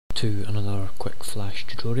to another quick Flash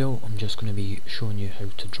tutorial. I'm just going to be showing you how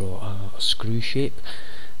to draw a screw shape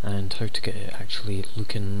and how to get it actually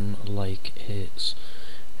looking like it's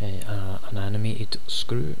an animated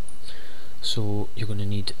screw. So you're going to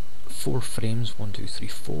need 4 frames, 1, 2, 3,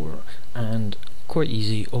 4, and quite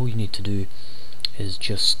easy. All you need to do is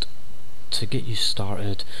just, to get you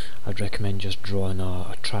started, I'd recommend just drawing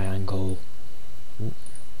a triangle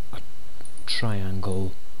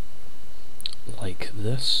like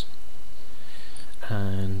this,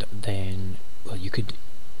 and then, well, you could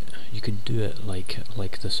do it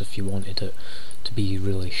like this if you wanted it to be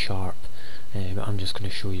really sharp, but I'm just going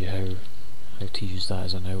to show you how to use that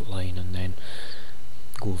as an outline and then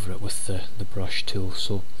go over it with the brush tool.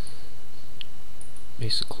 So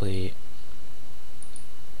basically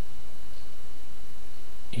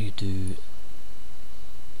you do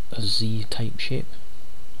a Z type shape,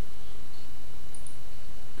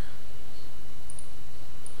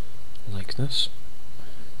 like this,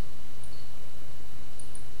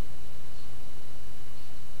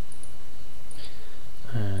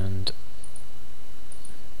 and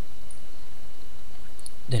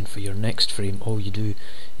then for your next frame all you do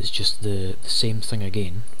is just the same thing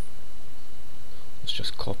again. Let's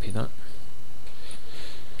just copy that.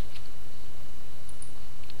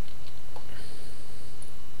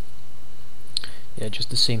 Yeah, just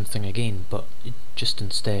the same thing again, but just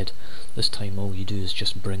instead, this time all you do is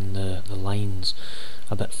just bring the lines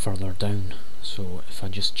a bit further down. So if I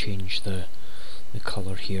just change the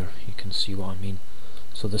colour here, you can see what I mean.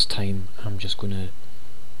 So this time I'm just going to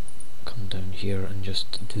come down here and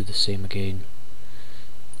just do the same again,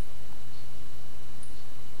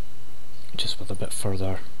 just with a bit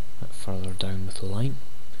further down with the line.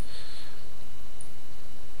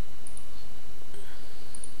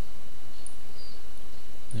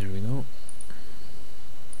 There we go.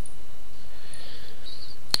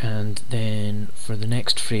 And then for the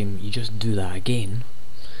next frame you just do that again,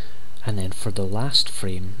 and then for the last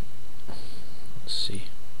frame, let's see,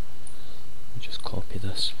 just copy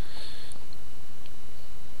this.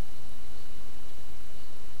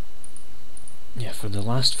 Yeah, for the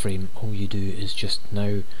last frame all you do is just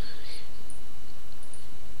now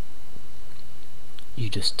you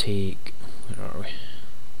just take, where are we?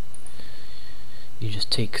 You just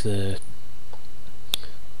take the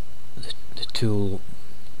tool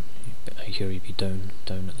here, you'd be down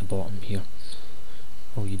at the bottom here.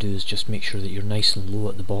 All you do is just make sure that you're nice and low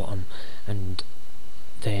at the bottom, and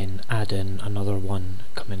then add in another one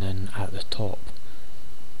coming in at the top.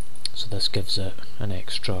 So this gives it an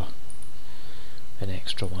extra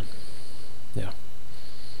one there.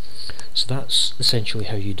 So that's essentially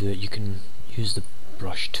how you do it. You can use the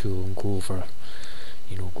brush tool and go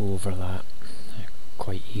over that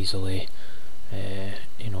quite easily, and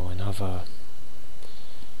have a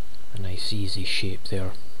nice easy shape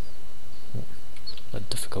there. A bit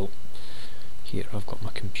difficult here, I've got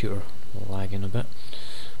my computer lagging a bit,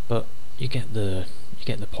 but you get the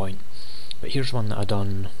point. But here's one that I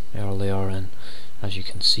done earlier, and as you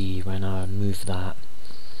can see, when I move that,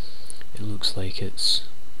 it looks like it's,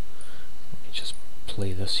 let me just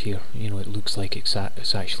play this here, it looks like it's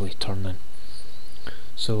actually turning.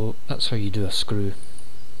 So that's how you do a screw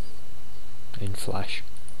in Flash.